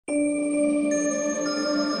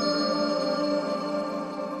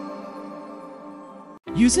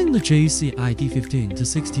Using the JCID 15 to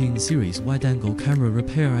 16 series wide-angle camera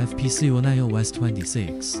repair FPC on iOS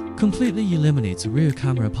 26 completely eliminates rear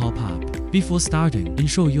camera pop-up. Before starting,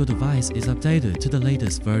 ensure your device is updated to the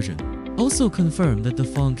latest version. Also confirm that the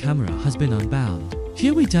phone camera has been unbound.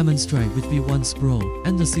 Here we demonstrate with V1 Pro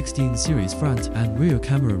and the 16 series front and rear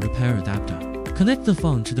camera repair adapter. Connect the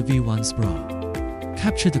phone to the V1 Pro.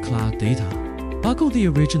 Capture the cloud data. Buckle the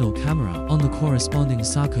original camera on the corresponding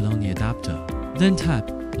socket on the adapter. Then tap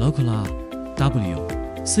Local R,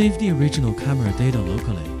 W. Save the original camera data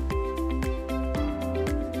locally.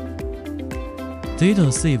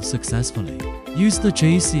 Data saved successfully. Use the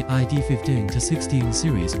JCID 15 to 16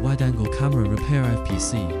 series wide-angle camera repair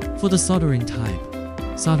FPC. For the soldering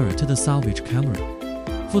type, solder to the salvage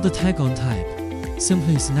camera. For the tag-on type,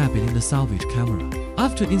 simply snap it in the salvage camera.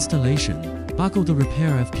 After installation, buckle the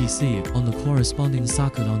repair FPC on the corresponding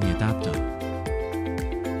socket on the adapter.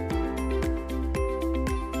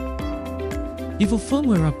 If a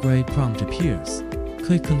firmware upgrade prompt appears,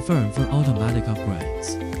 click Confirm for automatic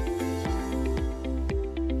upgrades.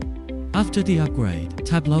 After the upgrade,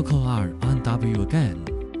 tap Local R and W again.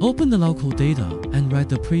 Open the local data and write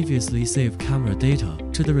the previously saved camera data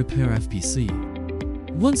to the repair FPC.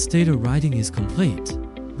 Once data writing is complete,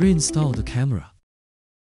 reinstall the camera.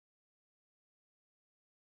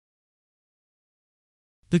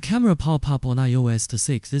 The camera pop-up on iOS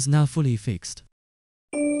 6 is now fully fixed.